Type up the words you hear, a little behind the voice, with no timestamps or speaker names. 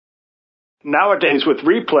nowadays with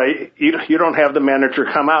replay, you don't have the manager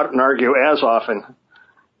come out and argue as often.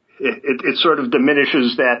 It sort of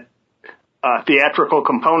diminishes that theatrical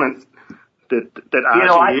component that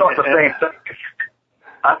I thought the same thing.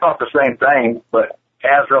 I thought the same thing, but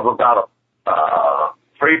as of about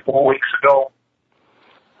 3-4 weeks ago,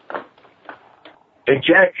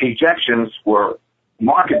 ejections were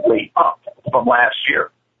markedly up from last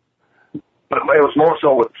year. But it was more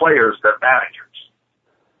so with players than managers.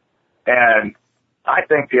 And I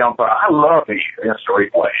think the umpire, I love the instant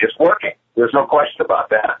replay. It's working. There's no question about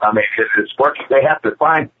that. I mean, it's working. They have to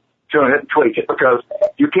fine tune it and tweak it because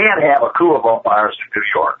you can't have a crew of umpires in New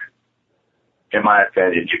York, in my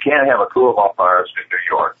opinion. You can't have a crew of umpires in New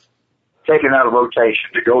York taking out a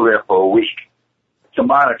rotation to go there for a week to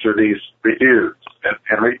monitor these reviews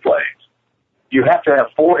and replays. You have to have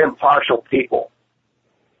 4 impartial people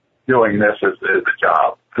doing this as a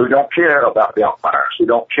job who don't care about the umpires, who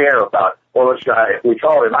don't care about, well, this guy, if we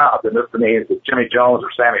call him out, then this means that Jimmy Jones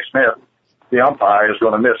or Sammy Smith, the umpire, is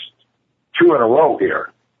going to miss 2 in a row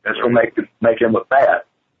here. It's going to make him look bad.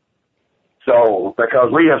 So,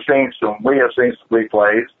 because we have seen some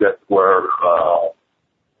replays that were,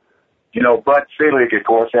 Bud Selig, of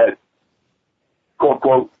course, had, quote,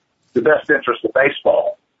 quote, the best interest of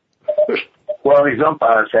baseball. Well, these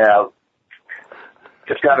umpires have,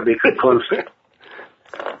 it's got to be conclusive.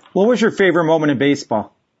 What was your favorite moment in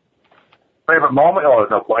baseball? Favorite moment? Oh, there's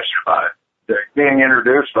no question about it. Being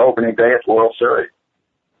introduced to opening day at the World Series.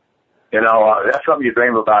 That's something you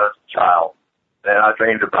dream about as a child. And I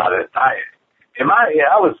dreamed about it. I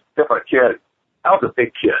was a different kid. I was a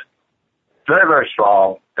big kid. Very, very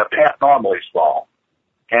strong, abnormally small.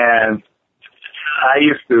 And I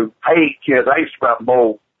used to pay kids. I used to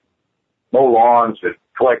mow lawns and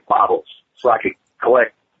collect bottles so I could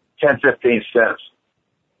collect 10, 15 cents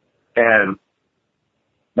and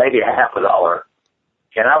maybe $50.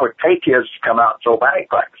 And I would pay kids to come out and throw batting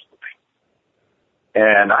practice with me.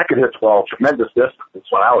 And I could hit the ball tremendous distances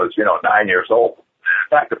when I was, 9 years old. In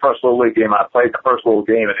fact, the first Little League game I played, the first Little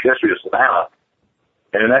game in the history of Savannah.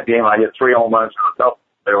 And in that game, I hit 3 home runs and a double.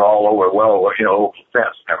 They were all over, over the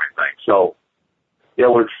fence and everything. So it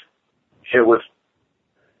was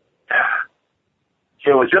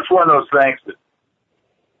just one of those things that,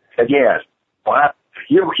 again,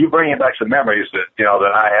 you bring back some memories that,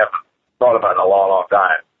 that I haven't thought about in a long, long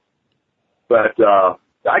time. But,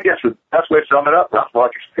 I guess that's the way to sum it up. That's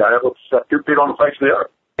like a guy able to set 2 feet on the face of the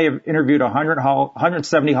earth. I have interviewed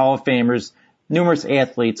 170 Hall of Famers, numerous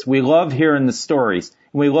athletes. We love hearing the stories.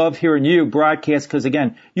 We love hearing you broadcast because,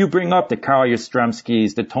 again, you bring up the Carl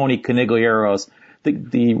Yastrzemskis, the Tony Coniglieros,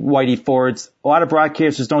 the Whitey Fords. A lot of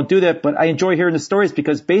broadcasters don't do that, but I enjoy hearing the stories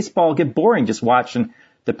because baseball get boring just watching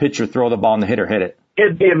the pitcher throw the ball and the hitter hit it.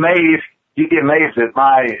 You'd be amazed at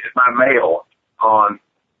my mail on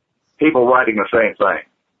people writing the same thing.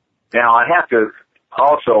 Now, I have to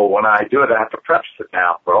also, when I do it, I have to preface it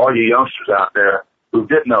now for all you youngsters out there who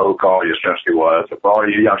didn't know who Carl Yastrzemski was, or for all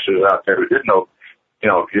you youngsters out there who didn't know,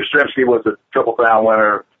 Yastrzemski was a Triple Crown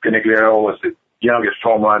winner, Conigliero was the youngest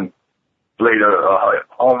home run leader,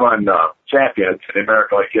 home run champion in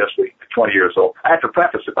American League history, 20 years old. I have to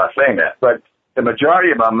preface it by saying that, but the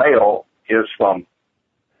majority of my mail is from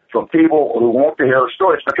people who want to hear the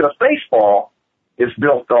stories because baseball is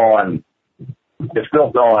built on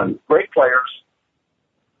great players.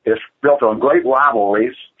 It's built on great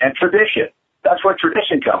rivalries and tradition. That's where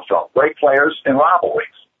tradition comes from, great players and rivalries.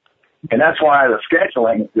 And that's why the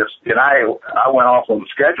scheduling, I went off on the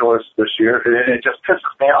schedule this year, and it just pisses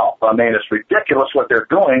me off. I mean, it's ridiculous what they're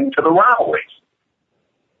doing to the rivalries.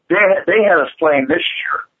 They had us playing this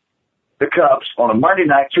year, the Cubs, on a Monday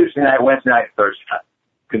night, Tuesday night, Wednesday night, and Thursday night,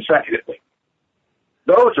 consecutively.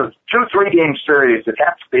 Those are 2-3 game series that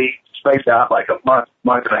have to be spaced out like a month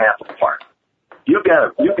and a half apart. You've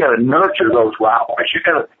got to nurture those rivalries.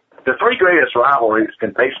 The 3 greatest rivalries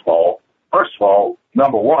in baseball. First of all,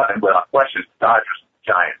 number 1, without question, the Dodgers and the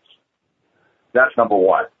Giants. That's number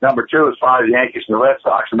 1. Number 2 is probably the Yankees and the Red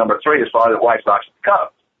Sox, and number 3 is probably the White Sox and the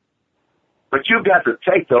Cubs. But you've got to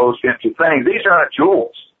take those into things. These aren't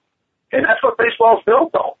jewels, and that's what baseball's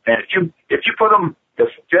built on. And if you put them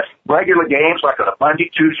just regular games like on a Monday,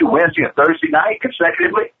 Tuesday, Wednesday, and Thursday night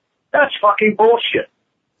consecutively, that's fucking bullshit.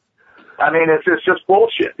 I mean, it's just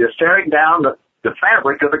bullshit. It's tearing down the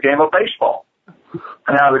fabric of the game of baseball.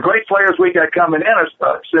 Now, the great players we got coming in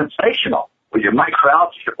are sensational. With your Mike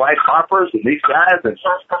Trouts, your Bryce Harpers, and these guys, and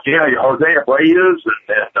your Jose Abreu's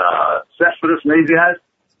and Cespedes and these guys.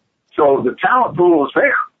 So the talent pool is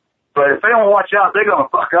there. But if they don't watch out, they're going to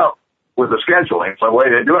fuck up with the scheduling for the way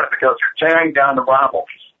they're doing it because they're tearing down the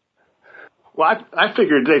rivalries. Well, I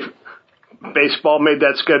figured baseball made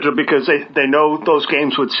that schedule because they know those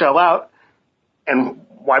games would sell out, and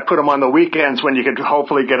why put them on the weekends when you could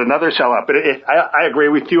hopefully get another sellout? But I agree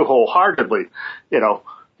with you wholeheartedly.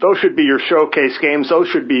 Those should be your showcase games. Those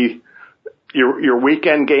should be your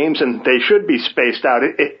weekend games, and they should be spaced out.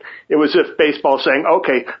 It was as if baseball saying,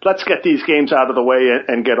 okay, let's get these games out of the way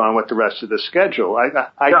and get on with the rest of the schedule.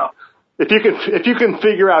 If you can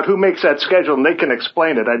figure out who makes that schedule and they can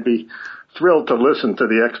explain it, I'd be thrilled to listen to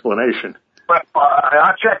the explanation. But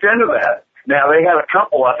I checked into that. Now, they had a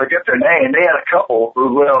couple, I forget their name, they had a couple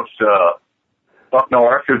who lived up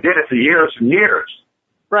north who did it for years and years.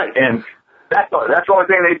 Right. And that's the only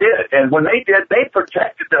thing they did. And when they did, they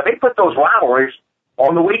protected them. They put those rivalries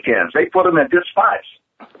on the weekends. They put them in good spots.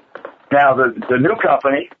 Now, the new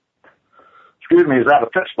company, is out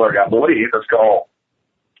of Pittsburgh, I believe. It's called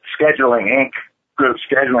Scheduling Inc.,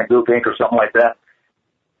 Scheduling Group Inc., or something like that.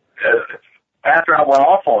 After I went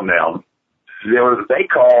off on them, they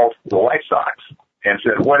called the White Sox and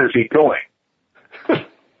said, what is he doing?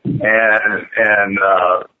 and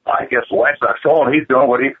I guess the White Sox told him he's doing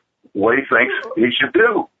what he thinks he should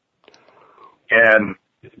do. And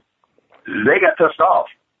they got pissed off.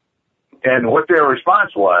 And what their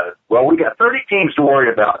response was, well, we got 30 teams to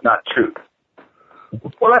worry about, not 2.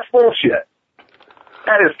 Well, that's bullshit.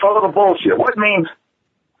 That is total bullshit. What it means,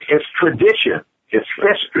 it's tradition, it's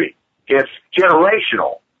history, it's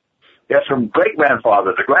generational. It's from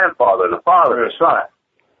great-grandfather to grandfather to father to son.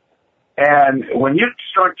 And when you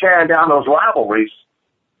start tearing down those rivalries,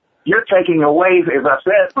 you're taking away, as I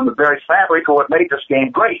said, from the very fabric of what made this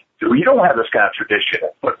game great. You don't have this kind of tradition in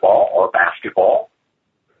football or basketball.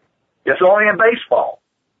 It's only in baseball.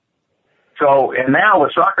 So, and now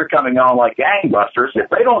with soccer coming on like gangbusters, if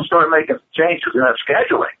they don't start making changes in that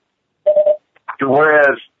scheduling,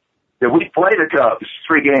 whereas if we play the Cubs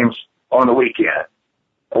 3 games on the weekend,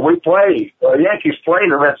 or Yankees play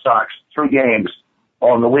the Red Sox 3 games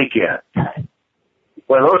on the weekend,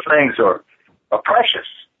 well, those things are precious,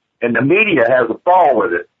 and the media has a ball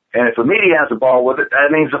with it. And if the media has a ball with it, that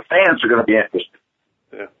means the fans are going to be interested.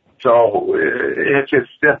 Yeah. So it's just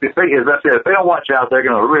the thing is, I said, if they don't watch out, they're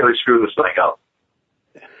going to really screw this thing up.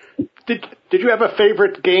 Did you have a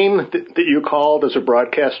favorite game that you called as a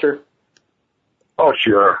broadcaster? Oh,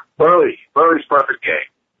 sure. Burley's perfect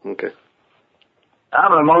game. Okay.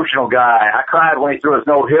 I'm an emotional guy. I cried when he threw his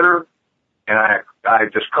no-hitter, and I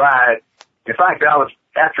just cried. In fact,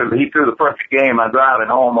 after he threw the perfect game, I'm driving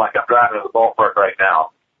home like I'm driving to the ballpark right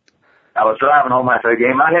now. I was driving home after the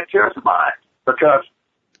game. I had tears in my eyes because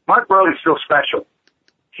Mark Burley's still special.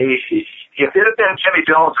 If it had been Jimmy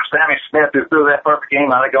Jones or Sammy Smith who threw that perfect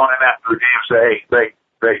game, I'd have gone in after the game and say, hey,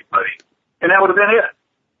 great, buddy. And that would have been it.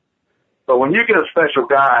 But when you get a special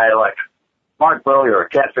guy like Mark Burley or a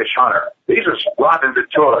Catfish Hunter, these are Robin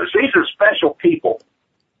Venturas. These are special people.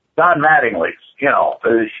 Don Mattingly's,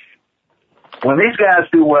 when these guys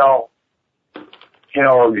do well,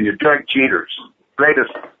 your Derek Jeters,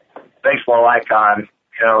 greatest baseball icon,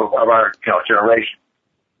 of our, generation.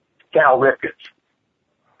 Cal Ripkins.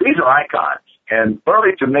 These are icons. And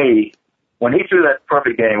Burley, to me, when he threw that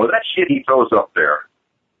perfect game, with that shit he throws up there,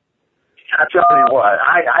 I tell you what,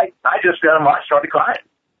 I just got him, I started crying.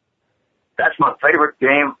 That's my favorite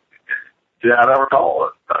game that I've ever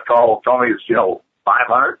called. I called Tony's,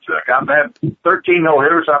 500. I've had 13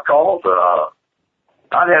 no-hitters I've called.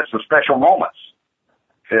 I've had some special moments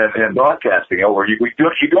in broadcasting. You're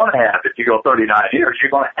going to have, if you go 39 years,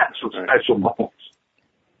 you're going to have some special moments.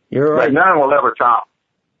 You're right. But none will ever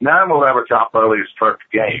top Burley's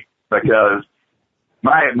perfect game because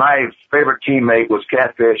my favorite teammate was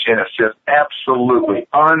Catfish, and it's just absolutely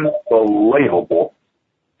unbelievable.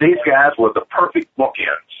 These guys were the perfect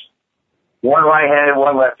bookends. One right-handed,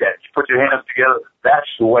 one left-handed. You put your hands together. That's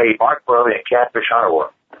the way Mark Burley and Catfish Hunter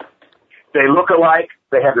were. They look alike.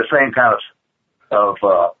 They have the same kind of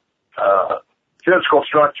physical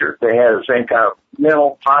structure. They had the same kind of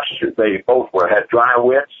mental posture. They both had dry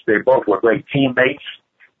wits. They both were great teammates.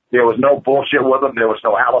 There was no bullshit with them. There was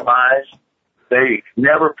no alibis. They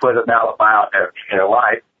never put an alibi out there in their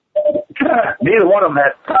life. Neither one of them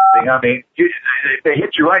had something. I mean, they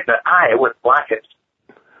hit you right in the eye with blankets.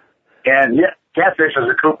 And yet, Catfish is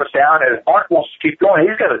at Cooperstown, and if Mark wants to keep going,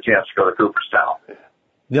 he's got a chance to go to Cooperstown.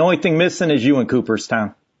 The only thing missing is you in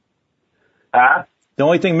Cooperstown. Huh? The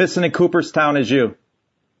only thing missing in Cooperstown is you.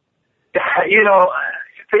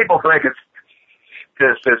 People think it's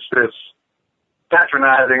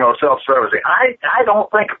patronizing or self-servicing. I don't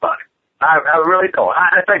think about it. I really don't.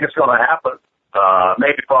 I think it's going to happen.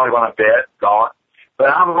 Maybe probably when I'm dead, gone. But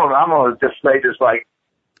I'm going to just say this like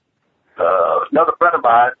another friend of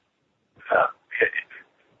mine.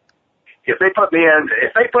 if they put me in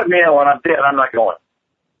when I'm dead, I'm not going.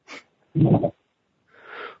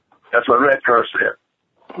 That's what Red Kerr said.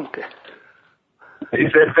 Okay. He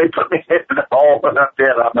said, if they put me in the hole when I'm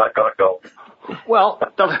dead, I'm not going to go. Well,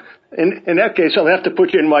 in that case, I'll have to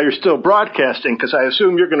put you in while you're still broadcasting, because I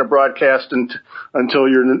assume you're going to broadcast until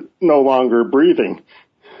you're no longer breathing.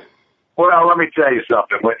 Well, let me tell you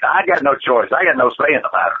something. I got no choice. I got no say in the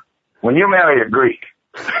matter. When you marry a Greek,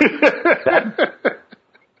 I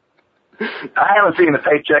haven't seen a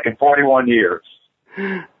paycheck in 41 years.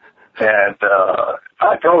 And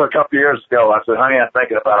I told her a couple of years ago, I said, honey, I'm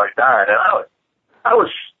thinking about retiring. And I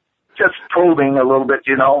was just probing a little bit,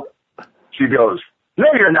 you know. She goes,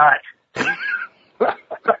 no, you're not.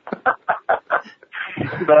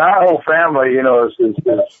 But our whole family, you know,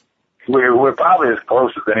 we're probably as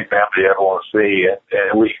close as any family you ever want to see.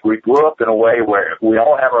 And we grew up in a way where we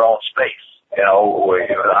all have our own space. You know,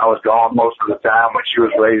 I was gone most of the time when she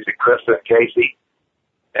was raising Krista and Casey.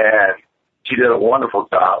 And she did a wonderful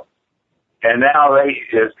job. And now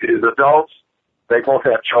as adults, they both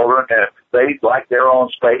have children and they like their own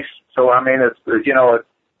space. So, I mean, it's, you know,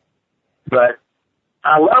 but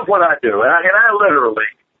I love what I do. And I literally,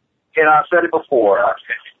 you know, I've said it before.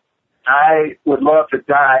 I would love to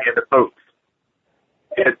die in the booth.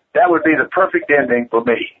 That would be the perfect ending for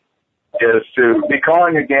me, is to be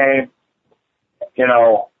calling a game, you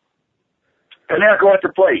know, and then go at the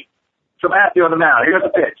plate. So Matthew on the mound. Here's the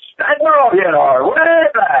pitch. That ball hit hard. Way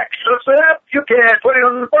back. So up. You can't put it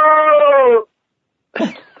on the ball.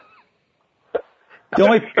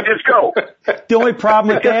 Just go. The only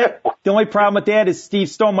problem with that is Steve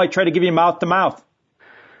Stone might try to give you mouth to mouth.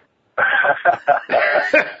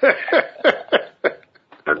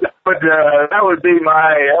 But that would be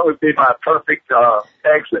my perfect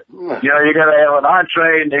exit. You know, you got to have an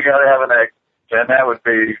entree and you got to have an exit, and that would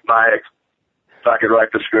be my exit if I could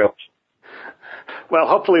write the script. Well,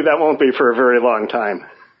 hopefully that won't be for a very long time.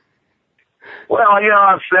 Well, you know,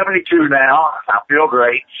 I'm 72 now. I feel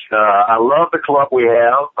great. I love the club we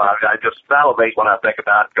have. I just salivate when I think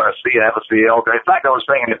about Garcia, FCL. In fact, I was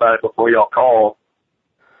thinking about it before y'all called.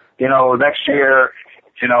 You know, next year,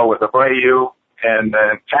 you know, with Abreu and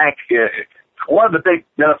Tank, one of the big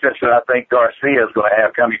benefits that I think Garcia is going to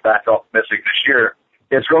have coming back off missing this year,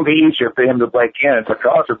 it's going to be easier for him to break in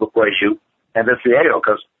because of Abreu and Vizcaino,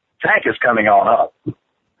 because Tank is coming on up.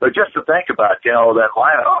 But just to think about, you know, that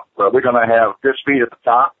lineup, we're going to have good speed at the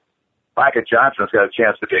top. Micah Johnson's got a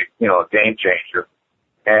chance to be, you know, a game changer.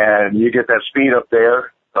 And you get that speed up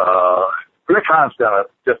there. Rick Hahn's done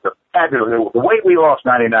just a fabulous, the way we lost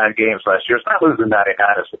 99 games last year, it's not losing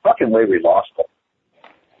 99, it's the fucking way we lost them.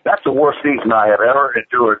 That's the worst season I have ever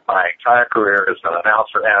endured my entire career as an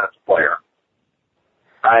announcer and as a player.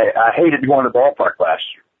 I hated going to the ballpark last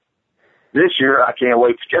year. This year, I can't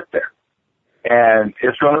wait to get there. And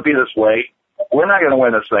it's going to be this way. We're not going to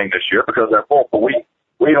win this thing this year because they're full. But we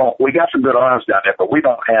got some good arms down there, but we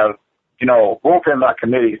don't have, you know, bullpen by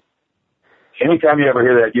committee. Anytime you ever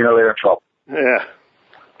hear that, you know they're in trouble. Yeah.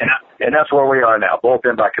 And that's where we are now,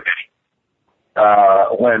 bullpen by committee.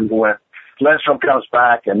 When Lindstrom comes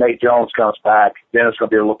back and Nate Jones comes back, then it's going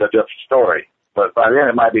to be a little bit different story. But by then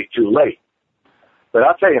it might be too late. But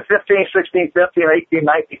I'll tell you, 15, 16, 17, 18,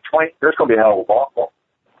 19, 20, there's going to be a hell of a ball club.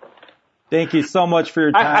 Thank you so much for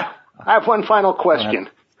your time. I have one final question.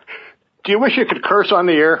 Do you wish you could curse on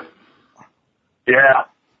the air? Yeah.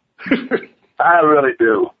 I really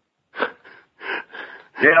do.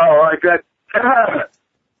 You know, like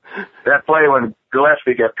that play when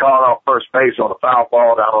Gillespie got caught off first base on a foul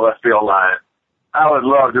ball down the left field line. I would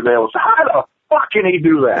love to be able to say, how the fuck can he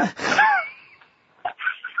do that?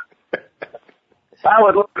 I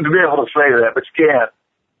would love to be able to say that, but you can't.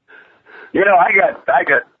 You know, I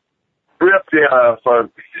got ripped for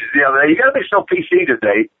the other day. You got to be so PC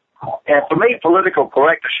today. And for me, political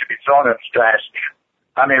correctness should be thrown in the trash can.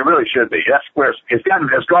 I mean, it really should be. That's where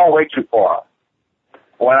it's gone way too far.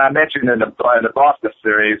 When I mentioned in the Boston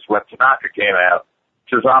series when Tanaka came out,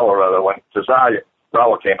 when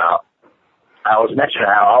Tozawa came out, I was mentioning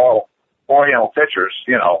how all Oriental pitchers,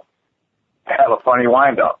 you know, have a funny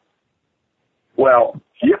windup. Well,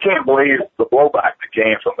 you can't believe the blowback that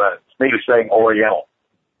came from me saying Oriental.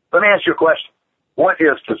 Let me ask you a question. What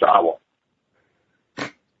is Tozawa?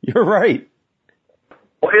 You're right.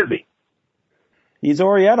 What is he? He's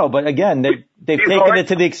Oriental, but again, they've taken it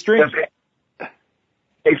to the extreme.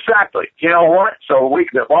 Exactly. You know what? So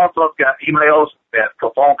the Boston got emails and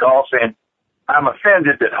phone calls saying, I'm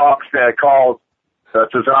offended that Hawks called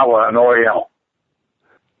Tozawa an Oriental.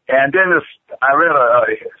 And then I read a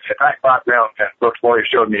background, and Brooks Boyer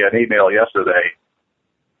showed me an email yesterday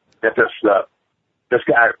that this This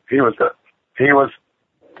guy, he was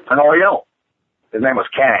an Oriental. His name was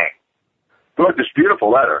Kang. He wrote this beautiful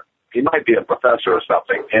letter. He might be a professor or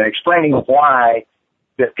something, and explaining why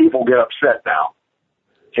that people get upset now.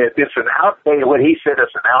 It's an outdated, what he said is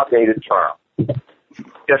an outdated term.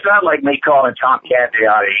 It's not like me calling Tom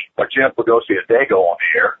Candiotti or Jim Pagosi a Dago on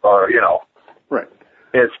the air, or, you know. Right.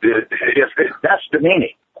 That's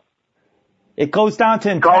demeaning. It goes down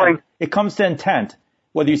to intent. It comes to intent.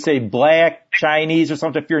 Whether you say black, Chinese, or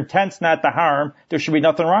something, if your intent's not to harm, there should be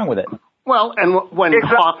nothing wrong with it. Well, and when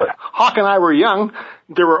exactly. Hawk and I were young,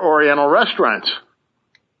 there were Oriental restaurants.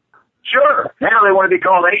 Sure. Now they want to be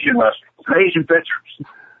called Asian restaurants, Asian pitchers.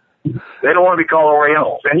 They don't want to be called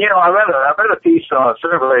Orientals. And, you know, I read a piece on a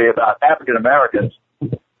survey about African Americans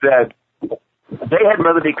that they had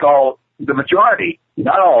rather be called, the majority,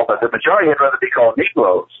 not all, but the majority had rather be called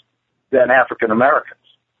Negroes than African Americans.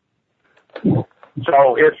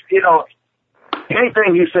 So it's, you know,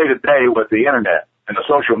 anything you say today with the internet and the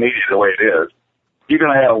social media the way it is, you're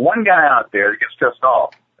going to have one guy out there that gets pissed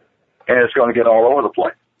off, and it's going to get all over the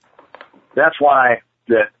place. That's why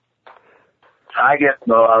that I get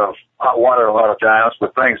a lot of hot water a lot of times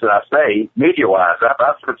with things that I say, media-wise.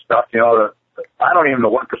 That's good stuff, you know, that I don't even know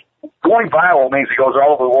what, because going viral means it goes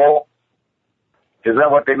all over the world. Is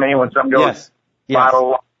that what they mean when something goes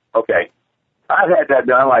viral? Okay. I've had that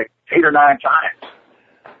done like 8 or 9 times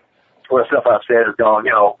where stuff I've said has gone,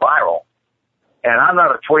 you know, viral. And I'm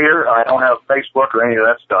not a tweeter. I don't have Facebook or any of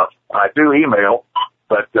that stuff. I do email,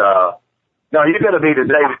 but, no, you got to be the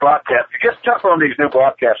daily broadcaster. It gets tougher on these new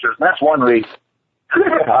broadcasters, and that's one reason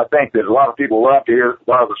I think that a lot of people love to hear a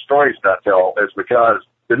lot of the stories that I tell is because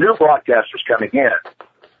the new broadcasters coming in,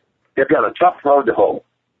 they've got a tough road to hoe.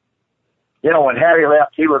 You know, when Harry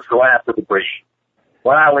left, he was the last of the breed.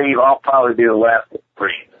 When I leave, I'll probably be the last of the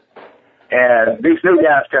breed. And these new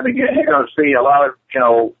guys coming in, you're going to see a lot of, you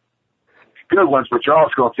know, good ones, but you're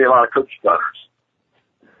also going to see a lot of cookie cutters.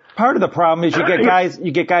 Part of the problem is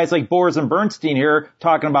you get guys like Boers and Bernstein here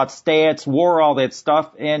talking about stats, war, all that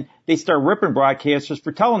stuff, and they start ripping broadcasters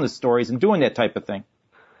for telling the stories and doing that type of thing.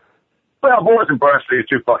 Well, Boers and Bernstein are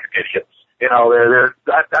two fucking idiots. You know,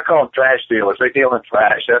 I call them trash dealers. They deal in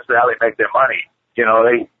trash. That's how they make their money. You know,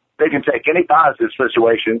 they can take any positive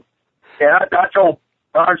situation. And I told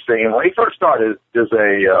Bernstein when he first started as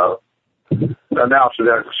a announcer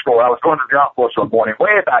there at the school, I was going to the golf course one morning,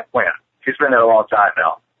 way back when. He's been there a long time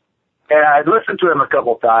now. And I listened to him a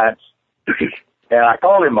couple of times, and I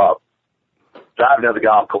called him up, driving to the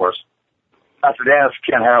golf course. I said, Dan, it's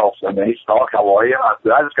Ken Harrelson. And he said, oh, how are you? I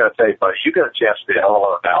said, I just got to tell you, buddy, you got a chance to be a hell of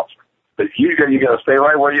an announcer. But you got to stay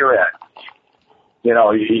right where you're at. You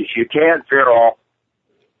know, you can't veer off,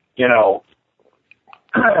 you know,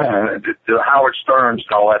 the Howard Sterns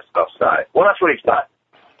and all that stuff side. Well, that's what he's done.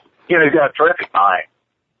 You know, he's got a terrific mind.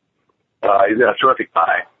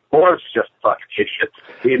 Boris is just a fucking idiot.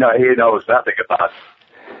 He knows nothing about,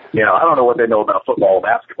 you know, I don't know what they know about football and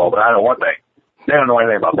basketball, but I know one thing. They don't know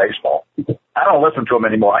anything about baseball. I don't listen to them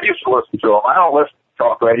anymore. I used to listen to them. I don't listen to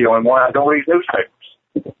talk radio anymore. I don't read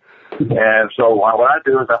newspapers. And so what I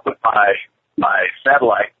do is I put my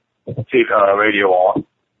satellite TV, radio on,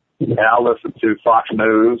 and I'll listen to Fox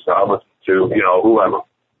News. I'll listen to, you know, whoever.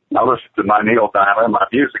 I listen to my Neil Diamond, my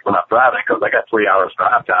music when I'm driving, because I got 3 hours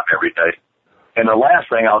drive time every day. And the last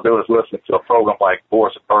thing I'll do is listen to a program like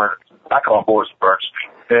Boris and Bernstein. I call them Boris and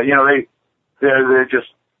Bernstein. You know,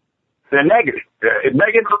 they're negative. They're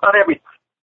negative about everything.